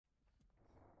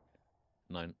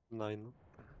9. 9.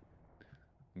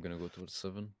 I'm gonna go towards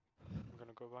 7. I'm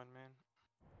gonna go vine main.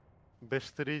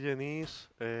 Best region is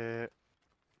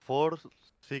 4,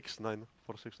 6, 9.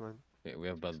 4, 6, 9. Okay, we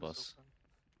have bad Six is boss. open.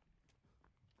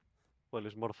 Well,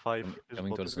 it's more 5. It's Coming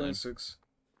bot. towards He's going 9. 6.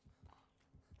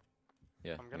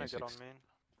 Yeah, I'm gonna get on main.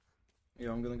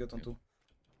 Yeah, I'm gonna get on 2.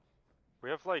 We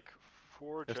have like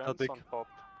 4 gens Static. on top.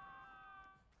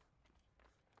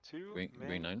 2, Going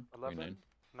main, 9. 11, Going 9.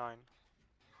 9.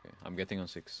 Okay, I'm getting on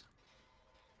 6.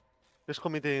 Let's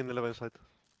commit in 11 side.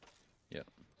 Yeah.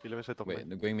 11 side of Wait, main.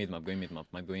 no, going mid map, going mid map.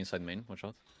 Might go inside main, watch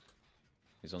out.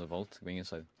 He's on the vault, going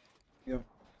inside.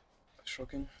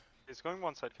 Shocking. He's going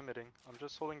one side, committing. I'm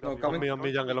just holding No, W. coming. On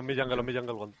me jungle, on me jungle, on me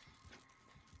jungle one.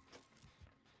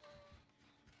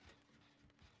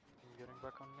 I'm getting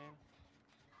back on main.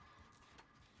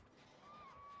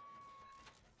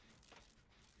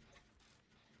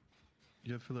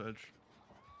 You have filler edge.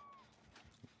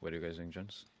 What are you guys doing,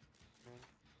 gents? Main.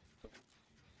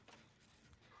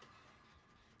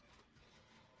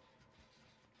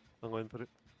 I'm going for it.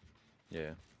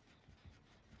 Yeah.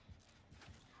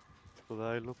 To the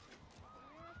eye loop.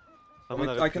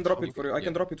 I can drop it for you. I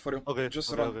can drop it for you. Okay,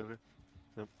 Just okay, run. okay.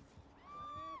 Yep.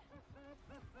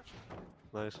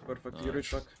 Nice. Perfect. You reach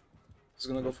shock. He's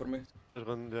gonna go for me. Just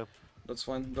going, yeah. That's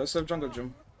fine. Do I still have jungle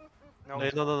gym? No,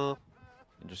 Hey, no.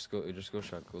 Just go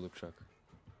shack, go look shack.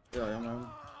 Yeah, man.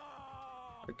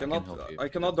 help you. I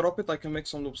cannot drop it. I can make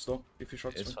some loops though. If he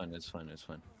shocks It's me. fine, it's fine, it's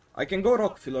fine. I can go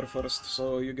rock filler first,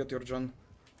 so you get your gen.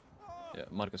 Yeah,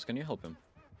 Marcus, can you help him?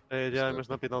 Yeah, I'm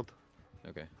snapping out.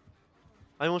 Okay.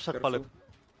 I'm on sack pallet.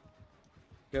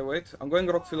 Okay, wait. I'm going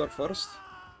rock filler first.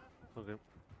 Okay.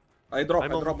 I drop.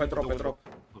 I'm on I window. drop.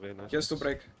 Okay, nice. He has to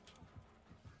break.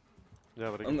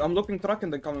 Yeah, break. I'm looping track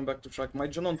and then coming back to track. My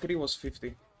gen on 3 was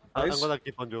 50. I'm Nice. gonna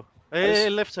keep on you. Nice. Hey,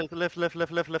 left side, left.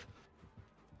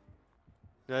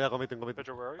 Yeah, committing.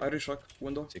 Pedro, where are you? I reach shock.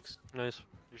 Window. 6. Nice.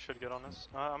 You should get on this.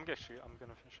 I'm gonna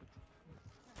finish it.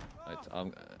 Right,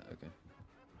 okay.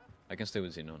 I can stay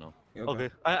with Xeno now. Yeah, Okay.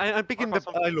 I'm picking the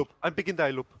Marcos, eye loop. I'm picking the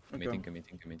eye loop. Okay.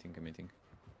 Committing.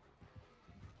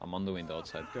 I'm on the window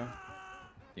outside. Okay.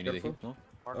 You need a Careful. hit, no?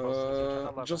 Marcos, there's a gen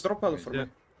 11. Just drop pallet for Yeah.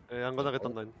 me. I'm gonna get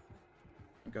on 9.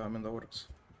 Okay, I mean that works.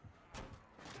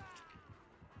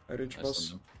 I reach Nice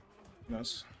boss. on them.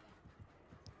 Nice.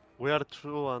 We are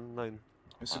 2 and 9.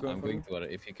 Is he I'm going for going me?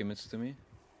 to if he commits to me.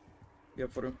 Yeah,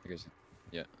 for you. Because,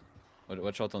 yeah.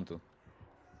 Watch out on 2.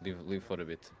 Leave for a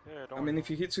bit. Yeah, don't I mean, worry. if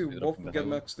he hits you, They both drop the get high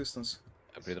max distance.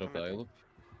 I pre-drop the committing. eye loop.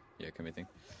 Yeah, committing.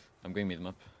 I'm going mid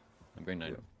map. I'm going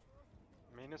 9. Yeah.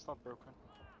 Main is not broken.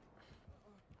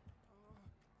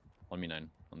 On me 9,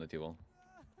 on the T-wall.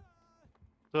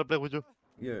 Should I play with you?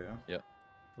 Yeah.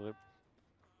 Okay.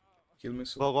 Kill me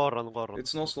so. Go run.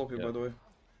 It's no sloppy, Yeah. by the way.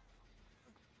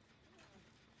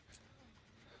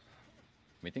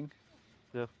 Meeting?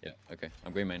 Yeah. Yeah, okay.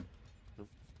 I'm going main.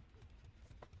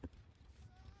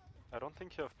 I don't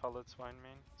think you have pallets wine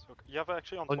main. So you have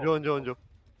actually on On top. you.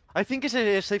 I think it's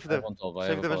safe I there. have on 12, I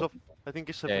Save have the on vessel. 12. I think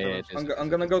it's safe Yeah, there. yeah, it is. I'm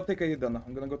gonna go take a hit then.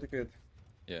 I'm gonna go take a hit.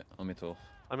 Yeah, on me 12.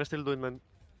 I'm still doing 9.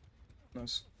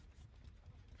 Nice.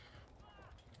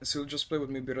 Still just play with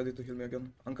me, be ready to heal me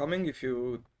again. I'm coming if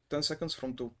you 10 seconds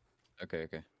from 2. Okay.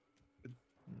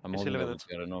 I'm It's holding 11. level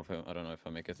 3. I don't know if I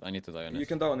make it. I need to die on You it.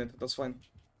 can die on it, that's fine.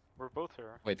 We're both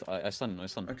here. Wait, I stun.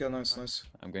 Okay, nice.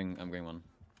 I'm going 1.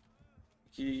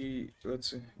 Let's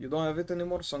see. You don't have it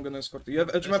anymore, so I'm gonna escort you. You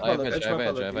have edge Yes, map I have pallet, edge, edge I map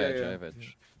have pallet. edge, I Yeah. have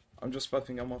edge. I'm just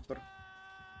pathing, I'm after.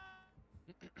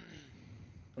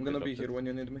 I'm gonna be dropped here it. when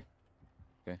you need me.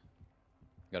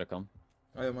 Gotta come.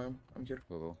 I am. I'm here.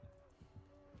 Go.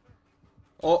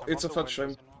 Oh, I'm it's a on the fat windows, shame.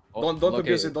 you know. Oh, Don't okay.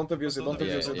 abuse it, don't abuse it, don't Yeah,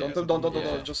 abuse it. yeah, Don't.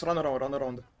 yeah. Just run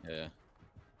around. Yeah.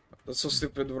 That's so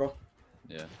stupid, bro.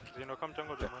 Yeah. Xeno, come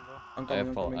jungle gym window. I'm I coming,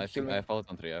 have fall. I Kill think me. I have fallen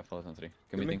on 3.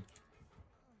 Committing.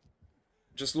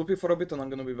 Just loop it for a bit and I'm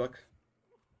gonna be back.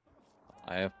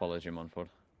 I have Polygym on 4.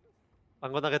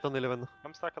 I'm gonna get on 11.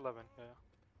 Come stack 11. Yeah.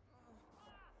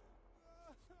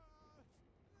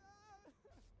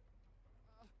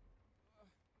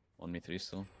 On me 3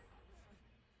 still.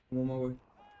 I'm on my way.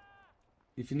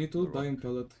 If you need to, die in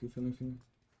pallet, if anything.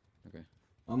 Okay.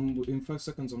 In 5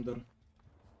 seconds, I'm there.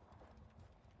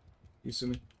 You see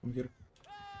me? I'm here.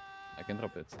 I can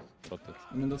drop it.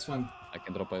 I mean, that's fine. I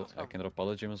can drop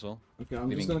Polygym as well. Okay, I'm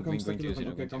just Leaving- gonna come going stack to 11. Xeno,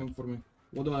 Okay, going to- coming for me.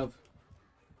 What do I have?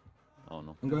 Oh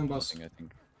no. I'm going boss. Nothing, I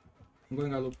think. I'm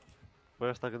going loop.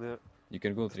 We're stuck in the. You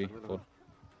can go 3, 4.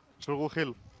 Should we go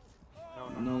heal?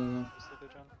 No. No. Just take the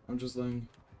gen. I'm just dying.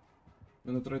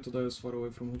 I'm gonna try to die as far away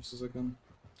from hooks as I can.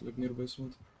 Like near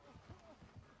basement.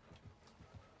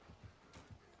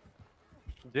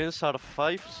 Gens are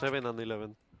 5, 7, and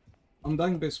 11. I'm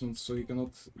dying basement, so he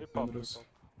cannot We pop, we Penrose. pop.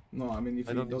 No, I mean if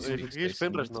I he don't know. doesn't. If he's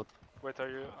Penrose, not. Wait, are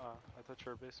you? I thought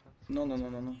you were basement.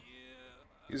 No.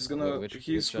 He's gonna. Which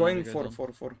He's channel going you guys on?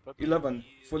 for Let 11,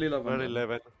 full 11. We're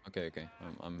 11. Okay.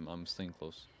 I'm staying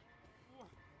close.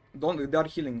 Don't. They are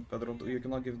healing, Pedro. You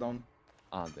cannot give down.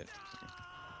 Ah, there. Okay.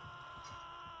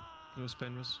 Lewis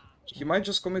Penrose. He might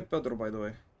just commit Pedro, by the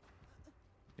way.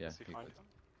 Yeah. Is he he fine? could.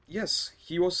 Yes,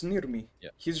 he was near me. Yeah.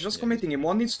 He's just Yeah, committing him.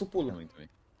 One needs to pull. Coming to me.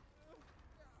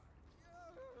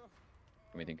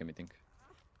 Committing.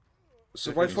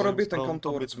 Survive for a Don't bit and stone, come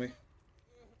don't towards me.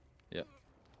 Yeah.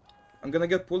 I'm gonna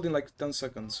get pulled in like 10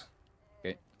 seconds.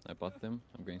 Okay, I bought them.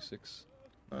 I'm going 6.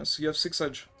 Nice. You have 6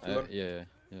 edge. Fuller. Yeah.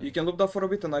 You can loop that for a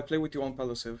bit and I play with you on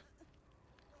Palisade.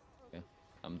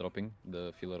 I'm dropping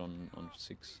the filler on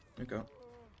 6. Okay.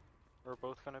 We're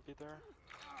both gonna be there.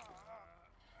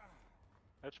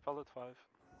 Edge pallet 5.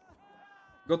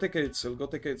 Go take 8 still. Go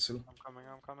take 8 still. I'm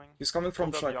coming. He's coming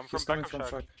from Hold shack. on, I'm from He's coming back of from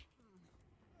shack. shack.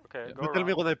 Okay, Yeah. go You tell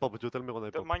me around. when I pop. You tell me when I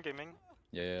pop. Mind gaming.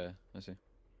 Yeah, I see.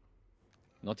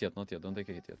 Not yet. Don't take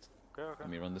a hit yet. Okay. Let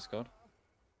me run this card.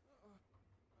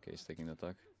 Okay, he's taking the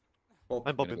attack. Pop.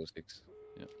 I'm Gonna popping. go 6.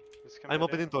 He's I'm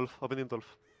opening committing. 12. Opening 12.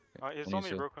 He's On on you, me,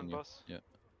 sir, broken on you. boss. Yeah.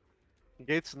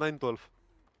 Gates 9-12.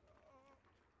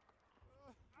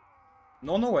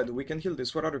 No, Ed. We can heal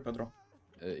this. Where are you, Pedro?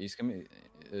 He's coming.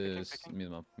 Picking. Mid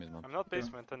map. I'm not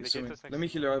basement, and the He's gate coming. is next. Let me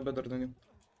heal you. I'm better than you.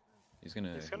 He's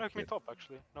gonna. He's gonna hook hook me here. top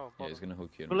actually. No, Yeah, he's bottom. gonna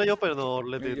hook here. Will I open or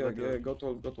let it? Yeah, let it- go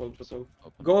 12.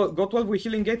 Open. Go 12. We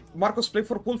healing gate. Marcos, play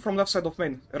for pull from left side of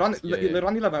main. Run Yeah.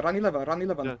 run 11. Run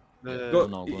 11. Yeah. Go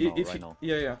now, if right he- now.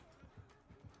 Yeah.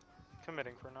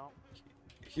 Committing for now.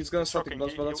 He's gonna He's static shocking.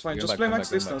 blast, but that's fine. Go Just back, play go max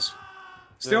back, go back. distance.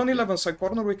 Stay on 11 side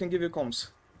corner. We can give you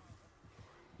comms.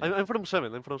 I'm from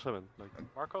 7. I'm from 7. Like,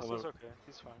 Marcos Over. is okay.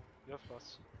 He's fine. You have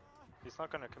plus. He's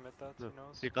not gonna commit that. Yeah. He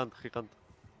knows. he can't. He can't.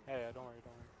 Yeah, don't worry.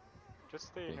 Just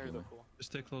stay Okay, near heal the me. pool. Just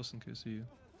stay close in case he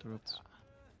interrupts.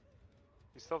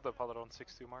 You still have the pallet on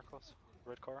 6-2, Marcos.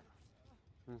 Red car.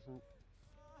 Mhm.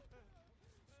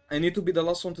 I need to be the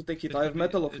last one to take it. It I could have be-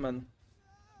 metal of it- man.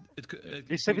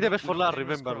 He's saving the best for last,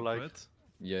 remember, like. Right?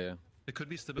 Yeah. It could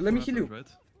be step Let before me heal you. rapid,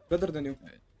 right? Better than you.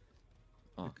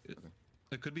 Oh, It- okay.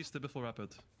 It could be step before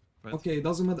rapid, right? Okay, it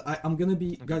doesn't matter. I'm gonna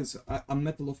be Okay. guys. I'm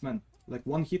metal of man. Like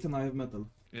one hit and I have metal.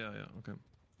 Yeah, okay.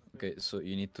 Okay, so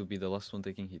you need to be the last one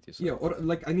taking hit, you said? Yeah, or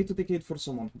like I need to take it for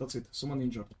someone. That's it. Someone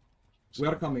injured. We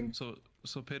are coming.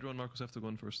 So Pedro and Marcos have to go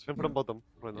in first. I'm from bottom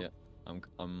right now. Yeah.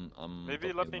 I'm Maybe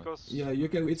top let mid me map. go. Yeah, you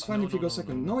can. It's fine No, if you no, go no,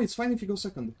 second. no. No, it's fine if you go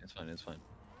second. It's fine.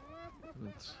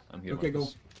 But I'm here. Okay, go.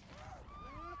 Marcus.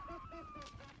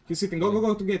 He's sitting.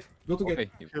 Go to gate. Go to gate.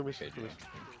 Okay, you- Kill me, okay, kill me.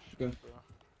 yeah. Okay.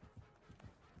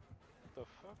 The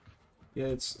fuck? Yeah,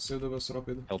 it's save the best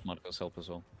rapid. Help Marcos, help as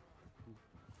well.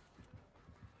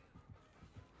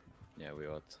 Yeah, we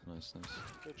got. Nice.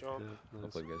 Good job. Yeah,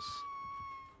 Help nice. it,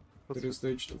 guys. There is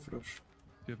stage too fresh.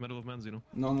 you have Medal of Man, Xeno.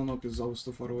 No, because I was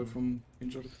too far away from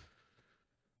injured.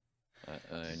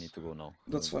 I need to go now.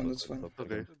 That's fine, that's fine.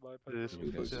 Okay. Goodbye, Yes, bye.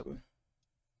 yes, Goodbye, yeah. goodbye.